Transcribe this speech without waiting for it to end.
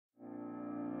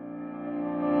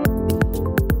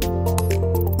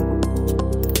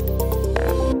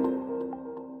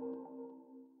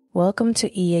Welcome to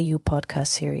EAU podcast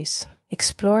series,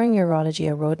 Exploring Urology,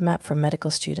 a Roadmap for Medical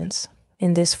Students.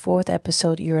 In this fourth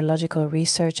episode, Urological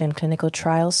Research and Clinical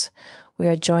Trials, we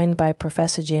are joined by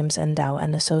Professor James Endau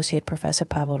and Associate Professor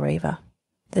Paweł Rajwa.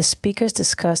 The speakers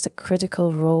discuss the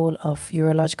critical role of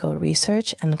urological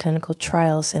research and clinical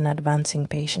trials in advancing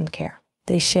patient care.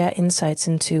 They share insights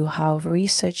into how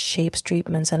research shapes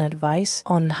treatments and advice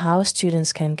on how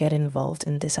students can get involved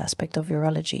in this aspect of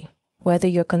urology. Whether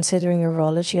you're considering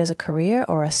urology as a career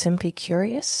or are simply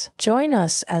curious, join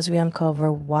us as we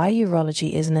uncover why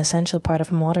urology is an essential part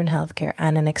of modern healthcare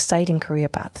and an exciting career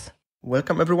path.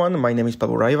 Welcome everyone, my name is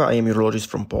Paweł Rajwa. I am a urologist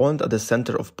from Poland at the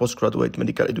Center of Postgraduate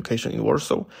Medical Education in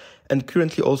Warsaw and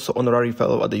currently also Honorary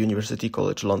Fellow at the University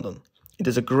College London. It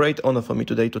is a great honor for me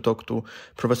today to talk to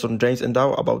Professor James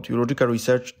Endau about urological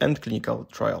research and clinical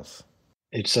trials.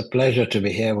 It's a pleasure to be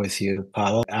here with you,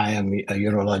 Paweł. I am a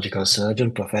urological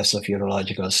surgeon, professor of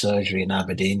urological surgery in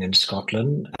Aberdeen in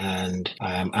Scotland, and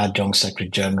I am adjunct secretary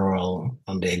general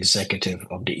on the executive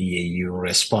of the EAU,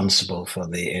 responsible for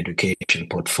the education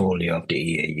portfolio of the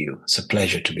EAU. It's a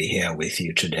pleasure to be here with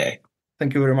you today.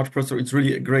 Thank you very much, Professor. It's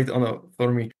really a great honor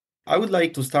for me. I would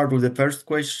like to start with the first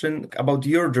question about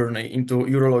your journey into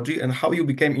urology and how you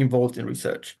became involved in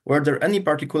research. Were there any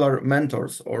particular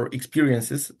mentors or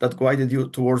experiences that guided you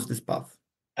towards this path?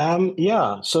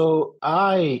 So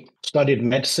I studied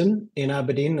medicine in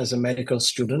Aberdeen as a medical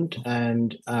student,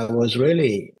 and I was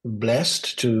really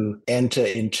blessed to enter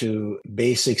into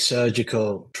basic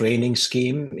surgical training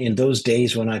scheme. In those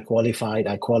days when I qualified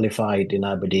in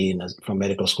Aberdeen from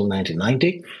medical school in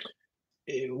 1990.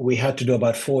 We had to do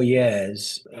about 4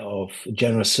 years of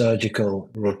general surgical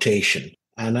rotation.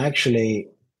 And actually,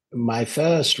 my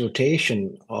first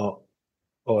rotation, or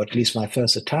at least my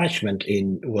first attachment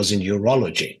was in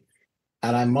urology.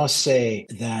 And I must say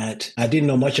that I didn't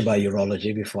know much about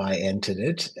urology before I entered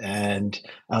it. And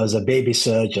I was a baby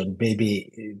surgeon,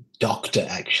 baby doctor,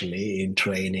 actually, in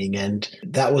training. And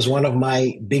that was one of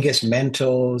my biggest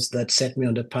mentors that set me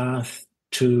on the path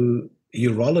to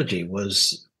urology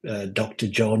was Dr.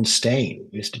 John Stein,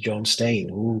 Mr. John Stein,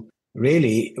 who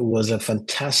really was a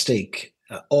fantastic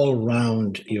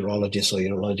all-round urologist or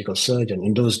urological surgeon.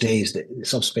 In those days, the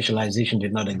subspecialization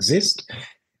did not exist,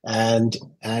 and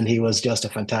he was just a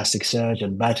fantastic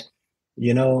surgeon. But,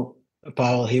 you know,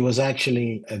 Paweł, he was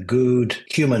actually a good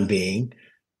human being,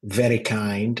 very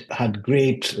kind, had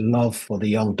great love for the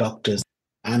young doctors.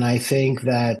 And I think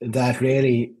that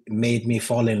really made me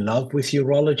fall in love with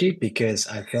urology because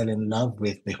I fell in love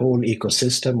with the whole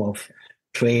ecosystem of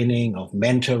training, of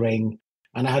mentoring.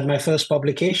 And I had my first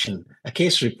publication, a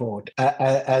case report,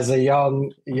 as a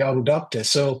young doctor.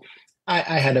 So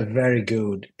I had a very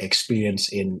good experience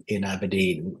in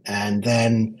Aberdeen. And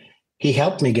then he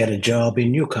helped me get a job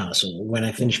in Newcastle. When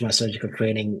I finished my surgical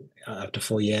training after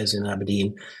 4 years in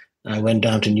Aberdeen, I went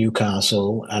down to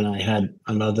Newcastle and I had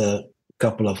another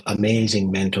couple of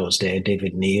amazing mentors there,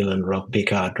 David Neal and Rob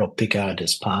Pickard. Rob Pickard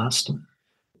has passed.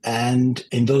 And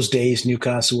in those days,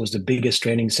 Newcastle was the biggest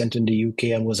training center in the UK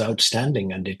and was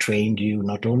outstanding. And they trained you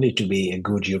not only to be a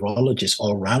good urologist,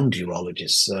 all-round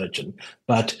urologist surgeon,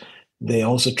 but they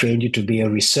also trained you to be a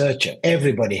researcher.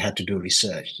 Everybody had to do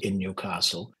research in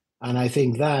Newcastle. And I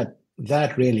think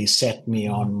that really set me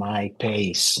on my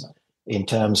pace in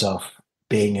terms of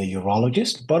being a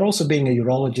urologist, but also being a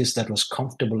urologist that was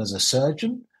comfortable as a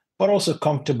surgeon, but also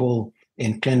comfortable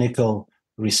in clinical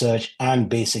research and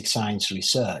basic science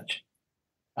research.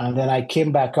 And then I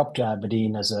came back up to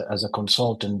Aberdeen as a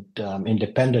consultant,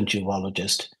 independent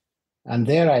urologist. And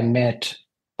there I met,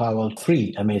 Paweł,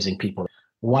 3 amazing people.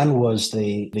 One was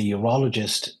the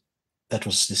urologist that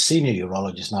was the senior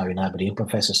urologist now in Aberdeen,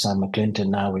 Professor Sam McClinton,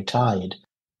 now retired.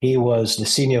 He was the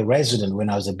senior resident when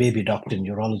I was a baby doctor in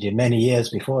urology many years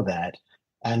before that.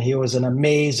 And he was an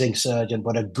amazing surgeon,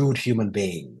 but a good human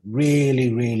being,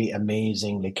 really, really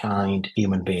amazingly kind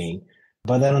human being.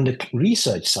 But then on the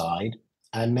research side,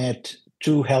 I met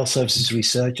 2 health services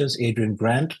researchers, Adrian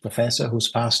Grant, professor who's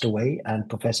passed away, and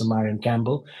Professor Marion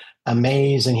Campbell,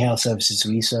 amazing health services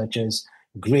researchers,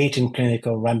 great in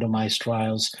clinical randomized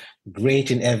trials, great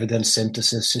in evidence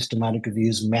synthesis, systematic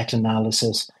reviews,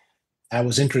 meta-analysis. I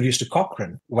was introduced to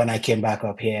Cochrane when I came back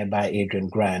up here by Adrian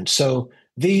Grant. So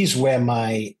these were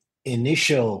my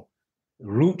initial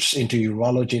roots into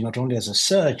urology, not only as a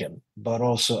surgeon, but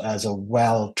also as a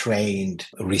well-trained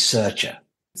researcher.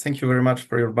 Thank you very much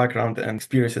for your background and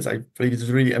experiences. I believe it's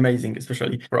really amazing,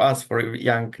 especially for us, for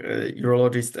young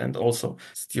urologists and also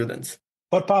students.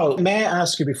 But Paweł, may I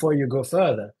ask you before you go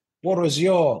further,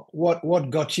 what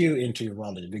got you into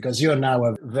urology? Because you're now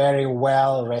a very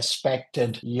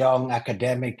well-respected young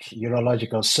academic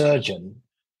urological surgeon.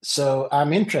 So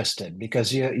I'm interested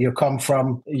because you come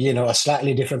from, a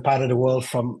slightly different part of the world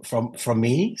from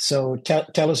me. So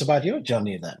tell us about your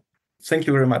journey then. Thank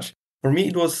you very much. For me,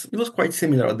 it was quite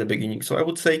similar at the beginning. So I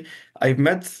would say I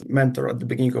met mentor at the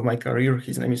beginning of my career.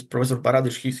 His name is Professor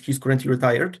Paradish. He's currently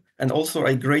retired. And also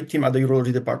a great team at the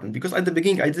urology department. Because at the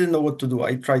beginning, I didn't know what to do.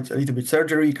 I tried a little bit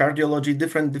surgery, cardiology,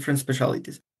 different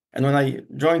specialties. And when I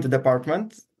joined the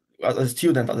department as a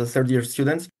student, as a third-year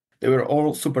student, they were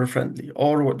all super friendly.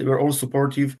 They were all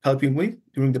supportive, helping me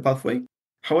during the pathway.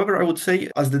 However, I would say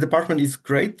as the department is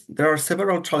great, there are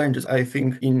several challenges, I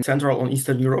think, in Central and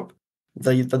Eastern Europe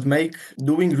that make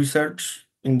doing research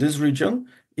in this region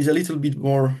is a little bit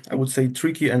more, I would say,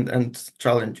 tricky and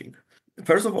challenging.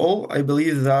 First of all, I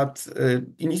believe that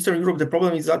in Eastern Europe, the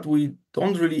problem is that we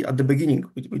don't really, at the beginning,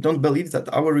 we don't believe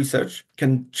that our research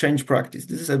can change practice.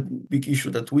 This is a big issue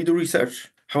that we do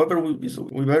research. However,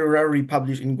 we very rarely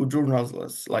publish in good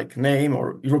journals like NAME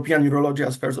or European Urology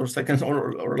as first or second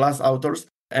or last authors.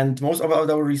 And most of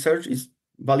our research is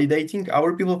validating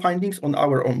our people findings on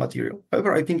our own material.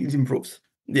 However, I think it improves.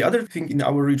 The other thing in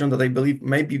our region that I believe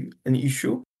may be an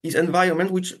issue is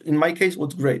environment, which in my case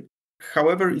was great.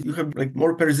 However, you have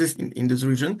more persistent in this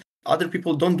region. Other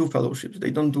people don't do fellowships.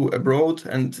 They don't do abroad,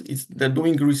 and they're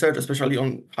doing research, especially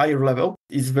on higher level,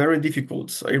 is very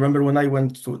difficult. I remember when I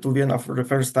went to Vienna for the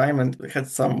first time and had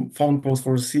some phone calls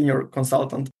for a senior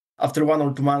consultant. After 1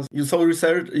 or 2 months, you saw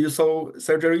research, you saw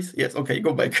surgeries? Yes, okay,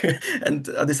 go back. And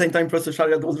at the same time, Professor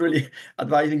Shariat was really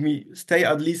advising me, stay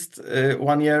at least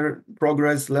 1 year,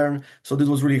 progress, learn. So this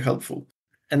was really helpful.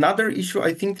 Another issue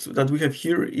I think that we have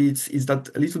here is that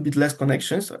a little bit less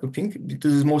connections. I think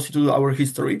this is mostly to our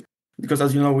history, because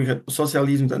as you know, we had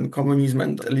socialism and communism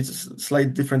and a little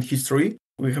slight different history.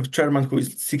 We have chairman who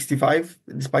is 65,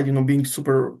 despite being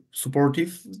super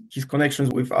supportive. His connections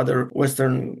with other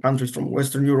Western countries from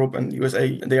Western Europe and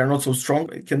USA, they are not so strong.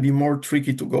 It can be more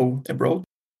tricky to go abroad.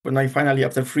 When I finally,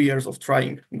 after 3 years of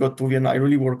trying, got to Vienna, I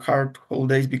really worked hard whole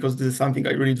days because this is something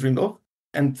I really dreamed of.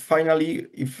 And finally,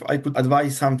 if I could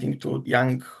advise something to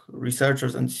young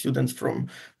researchers and students from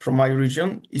my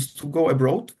region, is to go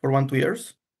abroad for 1-2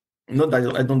 years. Not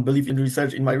that I don't believe in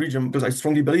research in my region, because I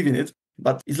strongly believe in it,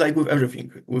 but it's like with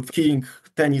everything, with skiing,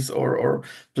 tennis, or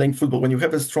playing football. When you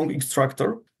have a strong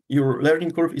instructor, your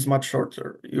learning curve is much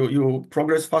shorter. You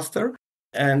progress faster,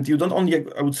 and you don't only,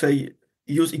 I would say,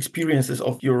 use experiences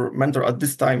of your mentor at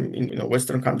this time in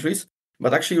Western countries,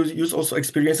 but actually use also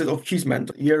experiences of his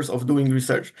mentor, years of doing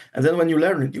research. And then when you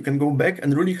learn it, you can go back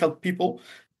and really help people.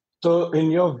 So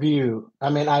in your view, I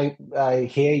mean, I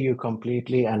hear you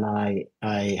completely, and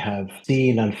I have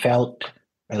seen and felt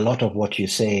a lot of what you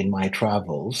say in my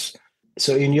travels.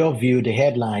 So in your view, the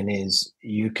headline is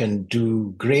you can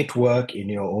do great work in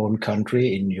your own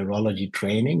country in urology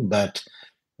training, but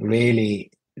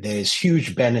really there's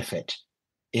huge benefit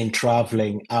in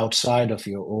traveling outside of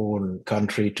your own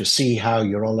country to see how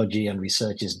urology and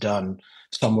research is done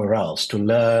somewhere else, to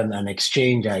learn and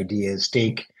exchange ideas,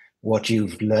 take what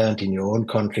you've learned in your own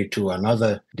country to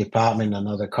another department,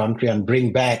 another country, and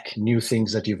bring back new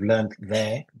things that you've learned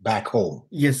there back home.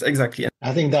 Yes, exactly.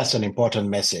 I think that's an important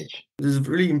message. This is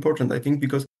really important, I think,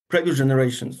 because previous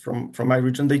generations from my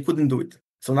region, they couldn't do it.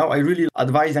 So now I really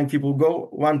advise young people, go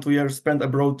 1-2 years, spend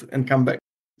abroad and come back.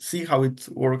 See how it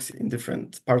works in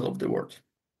different parts of the world.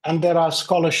 And there are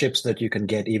scholarships that you can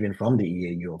get even from the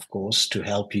EAU, of course, to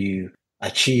help you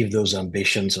achieve those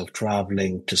ambitions of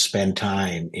traveling to spend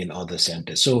time in other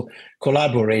centers. So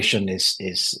collaboration is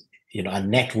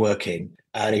and networking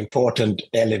are important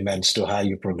elements to how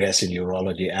you progress in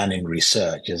urology and in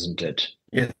research, isn't it?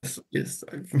 Yes,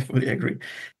 I fully agree.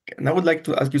 And I would like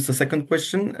to ask you the second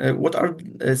question. What are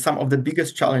some of the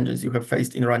biggest challenges you have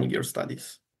faced in running your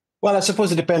studies? Well, I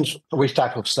suppose it depends which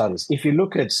type of studies. If you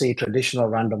look at, say, traditional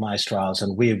randomized trials,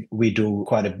 and we do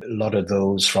quite a lot of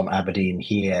those from Aberdeen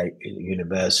here at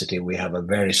university, we have a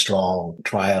very strong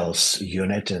trials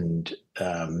unit, and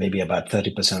maybe about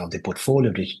 30% of the portfolio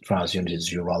of the trials unit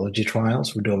is urology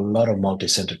trials. We do a lot of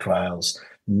multi-center trials,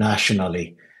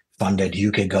 nationally funded,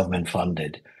 UK government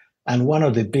funded. And one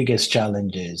of the biggest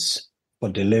challenges for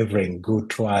delivering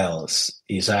good trials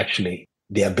is actually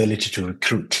the ability to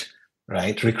recruit.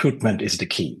 Right? Recruitment is the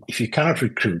key. If you cannot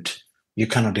recruit, you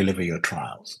cannot deliver your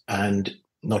trials. And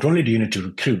not only do you need to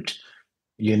recruit,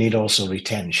 you need also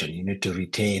retention. You need to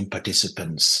retain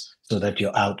participants so that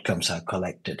your outcomes are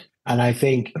collected. And I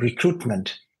think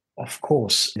recruitment, of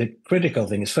course, the critical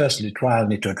thing is firstly, the trial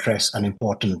need to address an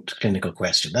important clinical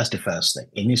question. That's the first thing.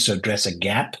 It needs to address a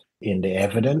gap in the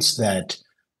evidence that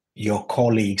your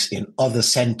colleagues in other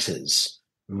centers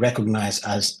recognize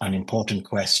as an important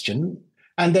question.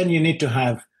 And then you need to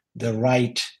have the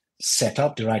right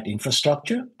setup, the right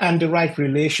infrastructure, and the right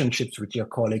relationships with your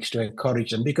colleagues to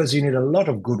encourage them, because you need a lot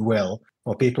of goodwill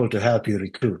for people to help you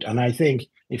recruit. And I think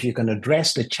if you can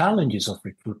address the challenges of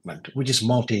recruitment, which is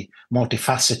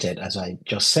multifaceted, as I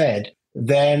just said,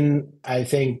 then I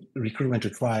think recruitment to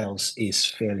trials is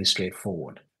fairly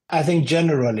straightforward. I think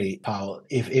generally, Paul,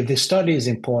 if the study is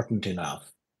important enough,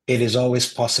 it is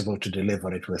always possible to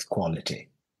deliver it with quality.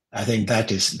 I think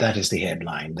that is the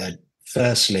headline, that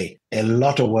firstly, a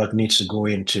lot of work needs to go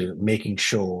into making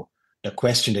sure the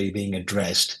question that you're being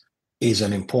addressed is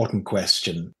an important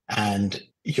question, and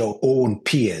your own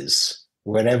peers,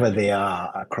 wherever they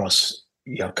are across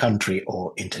your country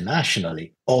or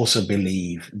internationally, also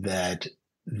believe that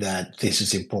this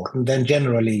is important, then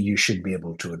generally you should be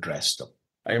able to address them.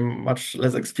 I'm much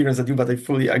less experienced than you, but I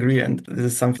fully agree, and this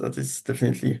is something that is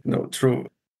definitely true.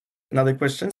 Another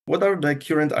question: what are the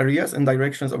current areas and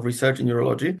directions of research in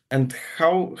urology, and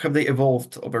how have they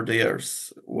evolved over the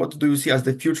years? What do you see as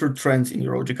the future trends in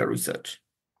urological research?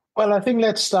 Well, I think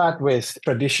let's start with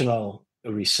traditional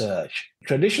research.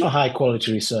 Traditional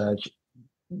high-quality research,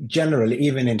 generally,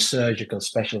 even in surgical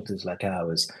specialties like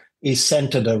ours, is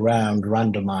centered around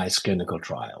randomized clinical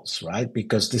trials, right?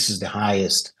 Because this is the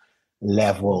highest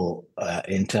level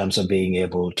in terms of being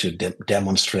able to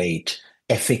demonstrate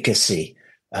efficacy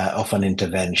of an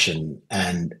intervention,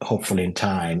 and hopefully in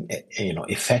time,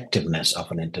 effectiveness of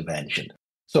an intervention.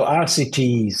 So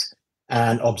RCTs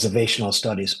and observational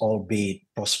studies, albeit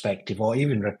prospective or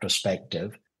even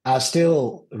retrospective, are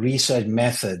still research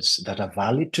methods that are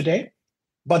valid today,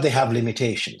 but they have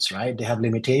limitations, right? They have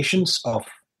limitations of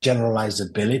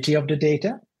generalizability of the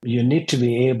data. You need to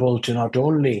be able to not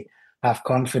only have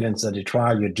confidence that the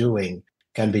trial you're doing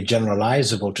can be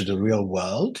generalizable to the real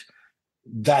world.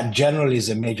 That generally is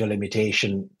a major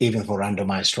limitation, even for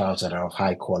randomized trials that are of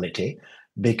high quality,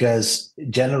 because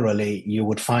generally you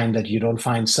would find that you don't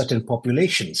find certain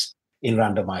populations in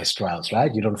randomized trials,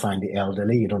 right? You don't find the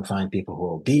elderly, you don't find people who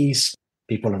are obese,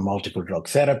 people on multiple drug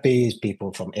therapies,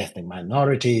 people from ethnic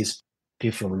minorities,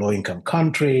 people from low-income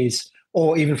countries,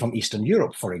 or even from Eastern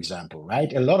Europe, for example,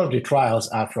 right? A lot of the trials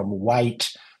are from white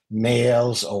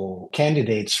males or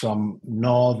candidates from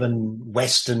Northern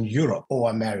Western Europe or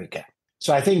America.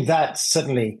 So I think that's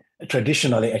certainly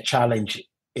traditionally a challenge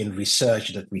in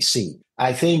research that we see.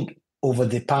 I think over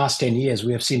the past 10 years,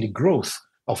 we have seen the growth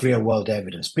of real-world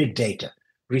evidence, big data,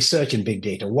 research in big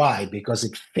data. Why? Because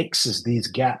it fixes these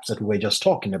gaps that we were just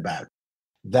talking about,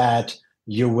 that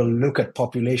you will look at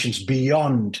populations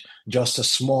beyond just a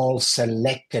small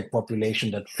selected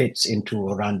population that fits into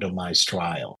a randomized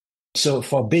trial. So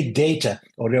for big data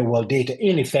or real-world data,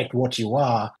 in effect, what you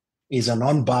are is an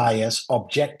unbiased,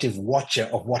 objective watcher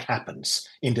of what happens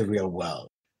in the real world.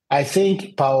 I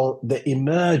think, Paul, the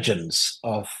emergence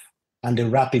of and the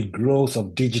rapid growth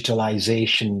of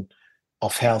digitalization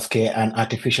of healthcare and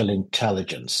artificial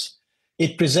intelligence,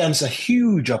 it presents a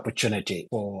huge opportunity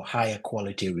for higher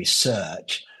quality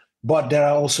research, but there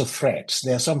are also threats.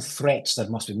 There are some threats that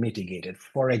must be mitigated.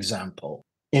 For example,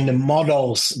 in the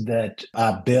models that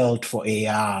are built for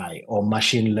AI or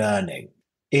machine learning,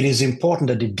 it is important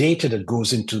that the data that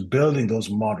goes into building those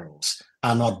models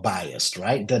are not biased,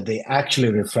 right? That they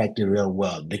actually reflect the real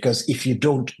world. Because if you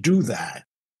don't do that,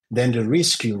 then the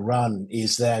risk you run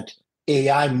is that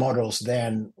AI models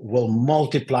then will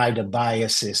multiply the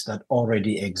biases that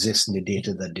already exist in the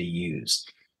data that they use.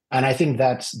 And I think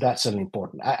that's an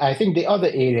important. I think the other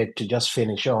area, to just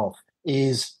finish off,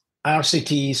 is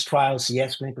RCTs, trials,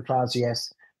 yes, clinical trials,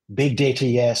 yes, big data,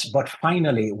 yes, but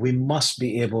finally, we must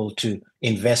be able to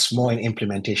invest more in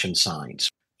implementation science.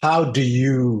 How do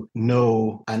you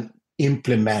know and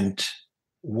implement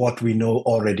what we know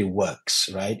already works,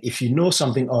 right? If you know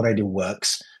something already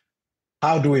works,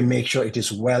 how do we make sure it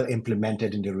is well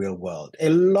implemented in the real world? A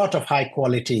lot of high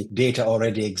quality data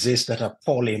already exists that are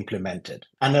poorly implemented.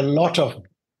 And a lot of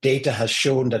data has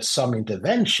shown that some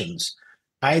interventions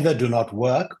either do not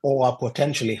work or are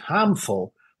potentially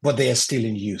harmful, but they are still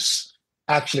in use.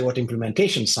 Actually, what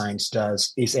implementation science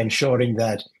does is ensuring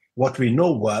that what we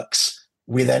know works,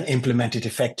 we then implement it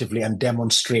effectively and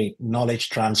demonstrate knowledge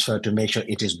transfer to make sure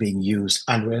it is being used,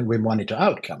 and we monitor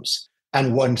outcomes.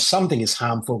 And when something is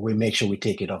harmful, we make sure we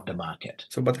take it off the market.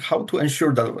 So, but how to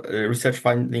ensure that research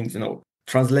findings,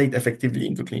 translate effectively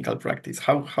into clinical practice?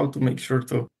 How to make sure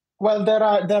to? Well, there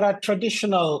are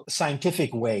traditional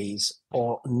scientific ways,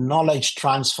 or knowledge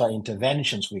transfer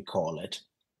interventions, we call it,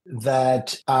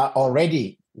 that are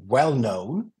already well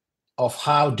known, of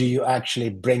how do you actually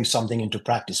bring something into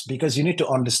practice, because you need to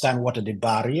understand what are the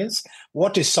barriers,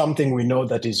 what is something we know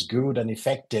that is good and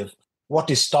effective what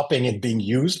is stopping it being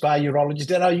used by urologists?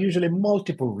 There are usually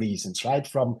multiple reasons, right?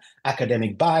 From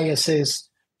academic biases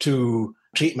to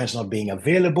treatments not being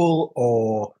available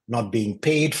or not being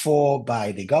paid for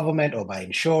by the government or by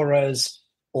insurers,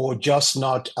 or just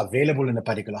not available in a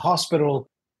particular hospital.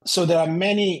 So there are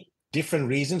many different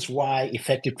reasons why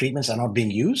effective treatments are not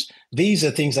being used. These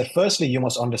are things that firstly, you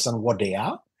must understand what they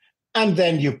are. And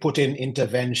then you put in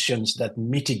interventions that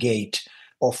mitigate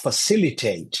or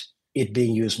facilitate it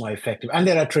being used more effective. And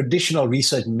there are traditional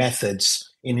research methods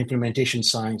in implementation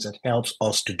science that helps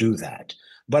us to do that.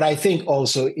 But I think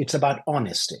also it's about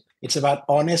honesty. It's about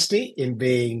honesty in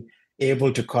being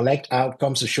able to collect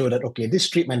outcomes to show that, okay, this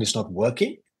treatment is not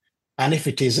working. And if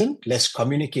it isn't, let's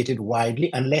communicate it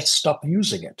widely and let's stop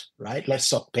using it, right? Let's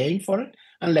stop paying for it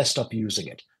and let's stop using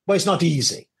it. But it's not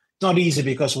easy. It's not easy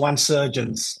because once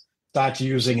surgeons start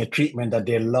using a treatment that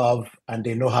they love and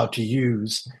they know how to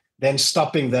use, then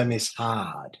stopping them is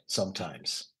hard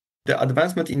sometimes. The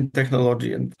advancement in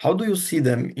technology, and how do you see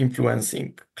them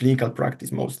influencing clinical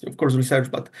practice mostly? Of course,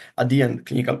 research, but at the end,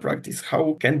 clinical practice.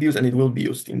 How can be used and it will be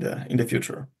used in the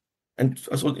future? And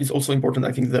it's also important,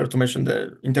 I think, there to mention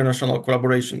the international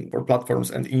collaboration for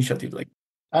platforms and initiatives.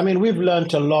 I mean, we've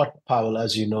learned a lot, Paweł,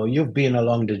 as you know. You've been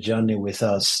along the journey with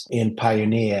us in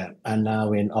Pioneer and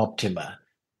now in Optima.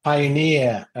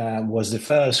 Pioneer was the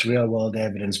first real-world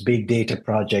evidence big data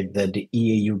project that the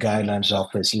EAU Guidelines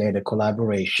Office led a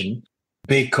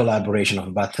big collaboration of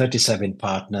about 37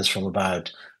 partners from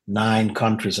about 9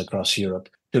 countries across Europe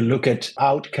to look at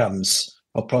outcomes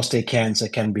of prostate cancer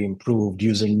can be improved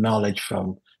using knowledge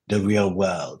from the real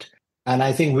world. And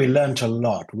I think we learned a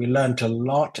lot. We learned a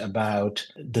lot about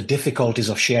the difficulties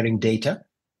of sharing data.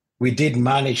 We did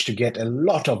manage to get a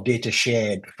lot of data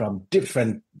shared from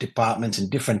different departments in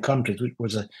different countries, which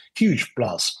was a huge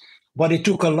plus. But it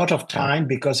took a lot of time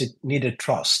because it needed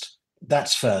trust.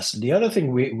 That's first. The other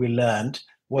thing we learned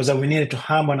was that we needed to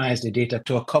harmonize the data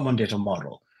to a common data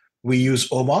model. We use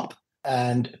OMOP,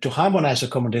 and to harmonize a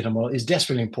common data model is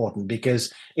desperately important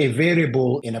because a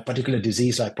variable in a particular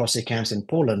disease like prostate cancer in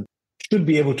Poland should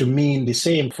be able to mean the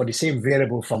same for the same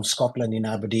variable from Scotland in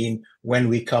Aberdeen when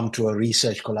we come to a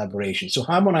research collaboration. So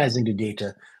harmonizing the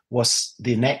data was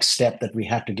the next step that we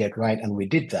had to get right, and we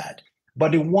did that.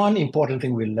 But the one important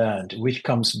thing we learned, which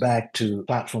comes back to the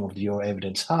platform of the Euro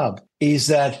Evidence Hub, is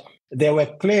that there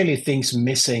were clearly things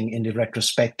missing in the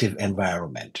retrospective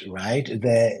environment, right?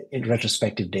 In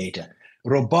retrospective data.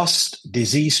 Robust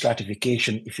disease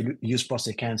stratification, if you use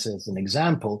prostate cancer as an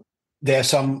example, there are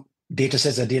some data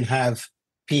sets that didn't have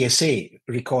PSA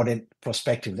recorded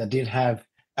prospective, that didn't have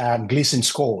Gleason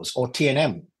scores or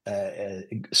TNM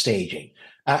staging.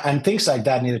 And things like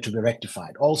that needed to be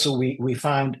rectified. Also, we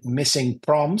found missing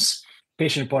PROMs,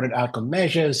 patient-reported outcome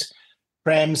measures,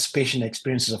 PREMs, patient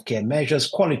experiences of care measures,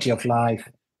 quality of life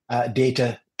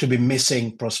data to be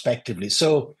missing prospectively.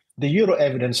 So the Euro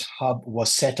Evidence Hub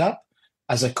was set up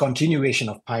as a continuation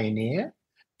of Pioneer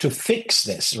to fix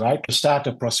this, right? To start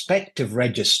a prospective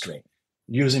registry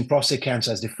using prostate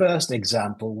cancer as the first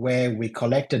example, where we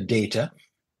collected data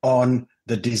on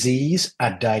the disease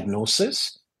at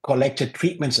diagnosis, collected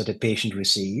treatments that the patient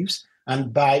receives,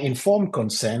 and by informed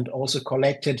consent, also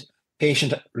collected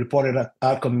patient-reported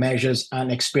outcome measures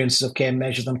and experiences of care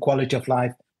measures and quality of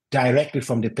life directly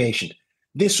from the patient.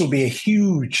 This will be a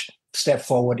huge step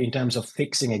forward in terms of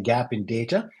fixing a gap in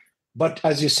data. But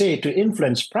as you say, to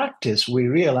influence practice, we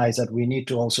realize that we need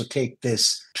to also take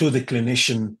this to the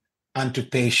clinician and to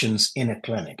patients in a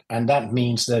clinic. And that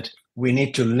means that we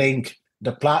need to link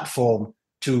the platform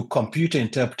to computer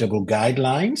interpretable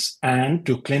guidelines and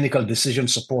to clinical decision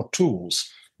support tools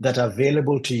that are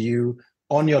available to you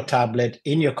on your tablet,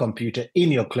 in your computer,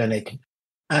 in your clinic,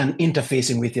 and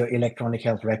interfacing with your electronic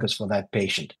health records for that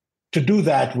patient. To do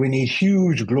that, we need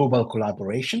huge global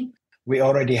collaboration. We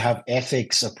already have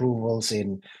ethics approvals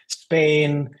in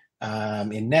Spain,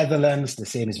 in Netherlands. The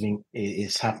same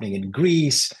is happening in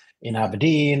Greece, in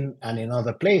Aberdeen, and in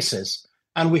other places.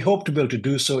 And we hope to be able to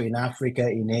do so in Africa,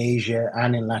 in Asia,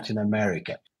 and in Latin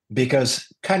America. Because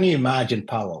can you imagine,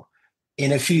 Paweł,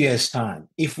 in a few years' time,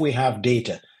 if we have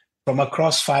data from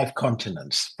across 5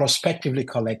 continents, prospectively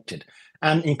collected,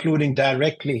 and including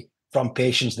directly from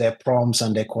patients, their PROMs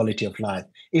and their quality of life.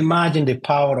 Imagine the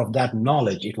power of that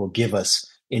knowledge it will give us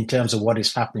in terms of what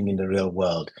is happening in the real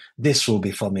world. This will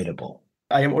be formidable.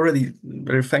 I am already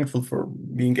very thankful for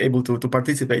being able to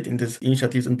participate in this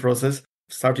initiatives and process,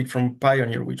 starting from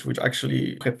Pioneer, which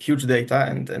actually have huge data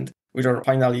and which are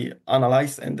finally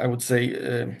analyzed. And I would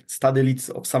say study leads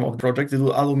of some of the projects. It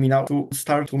will allow me now to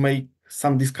start to make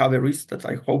some discoveries that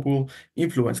I hope will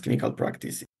influence clinical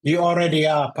practice. You already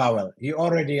are, Paweł. You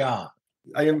already are.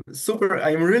 I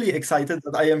am really excited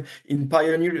that I am in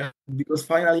Pioneer because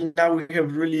finally now we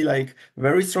have really like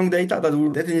very strong data that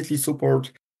will definitely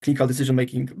support clinical decision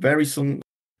making very soon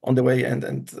on the way.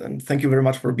 And thank you very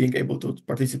much for being able to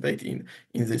participate in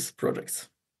these projects.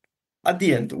 At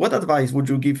the end, what advice would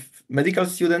you give medical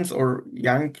students or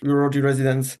young urology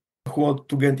residents who want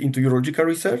to get into urological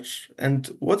research? And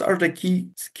what are the key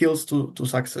skills to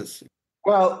success?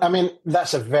 Well, I mean,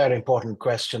 that's a very important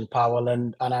question, Paweł.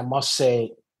 And I must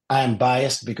say, I am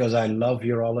biased because I love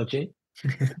urology.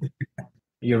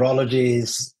 Urology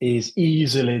is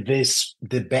easily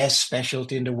the best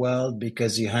specialty in the world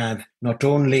because you have not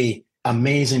only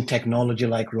amazing technology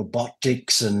like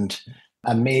robotics and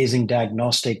amazing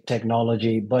diagnostic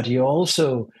technology, but you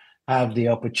also have the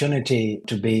opportunity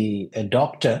to be a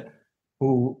doctor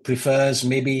who prefers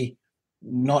maybe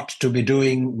not to be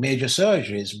doing major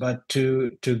surgeries, but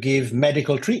to give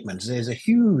medical treatments. There's a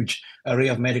huge array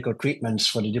of medical treatments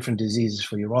for the different diseases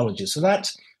for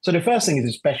urologists. So the first thing is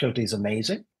the specialty is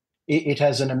amazing. It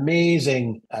has an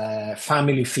amazing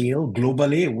family feel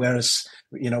globally, whereas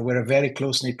we're a very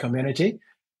close-knit community.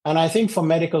 And I think for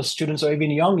medical students or even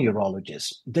young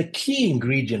urologists, the key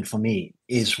ingredient for me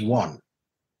is one,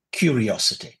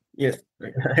 curiosity. Yes,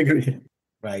 I agree.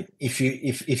 Right. If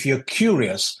you're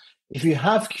curious, if you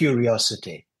have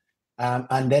curiosity,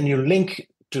 and then you link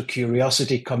to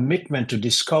curiosity commitment to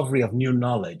discovery of new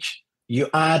knowledge, you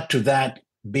add to that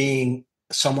being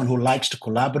someone who likes to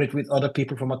collaborate with other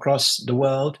people from across the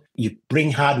world. You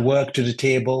bring hard work to the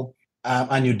table,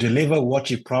 and you deliver what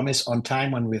you promise on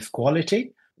time and with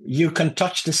quality. You can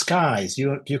touch the skies.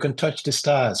 You can touch the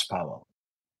stars, Paweł.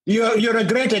 You're a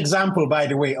great example, by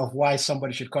the way, of why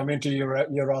somebody should come into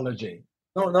urology.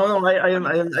 No. I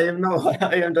am no.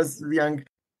 I am just young.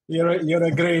 You're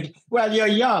a great. Well, you're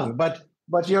young, but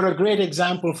you're a great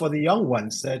example for the young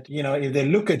ones. That if they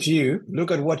look at you,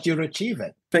 look at what you're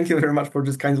achieving. Thank you very much for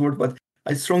this kind word. But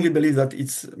I strongly believe that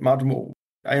it's much more.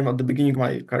 I am at the beginning of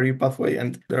my career pathway,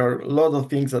 and there are a lot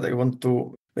of things that I want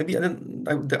to. Maybe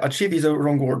achieve is a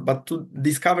wrong word, but to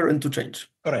discover and to change.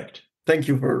 Correct. Thank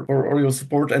you for all your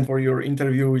support and for your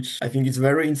interview, which I think is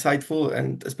very insightful,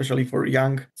 and especially for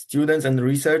young students and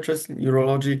researchers in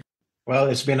urology. Well,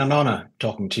 it's been an honor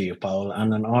talking to you, Paweł,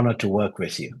 and an honor to work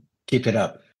with you. Keep it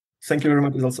up. Thank you very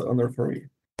much. It's also an honor for me.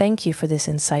 Thank you for this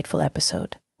insightful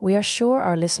episode. We are sure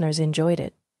our listeners enjoyed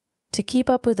it. To keep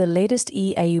up with the latest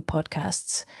EAU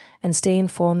podcasts and stay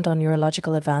informed on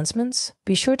urological advancements,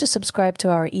 be sure to subscribe to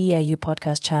our EAU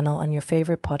podcast channel on your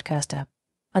favorite podcast app.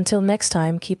 Until next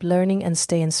time, keep learning and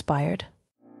stay inspired.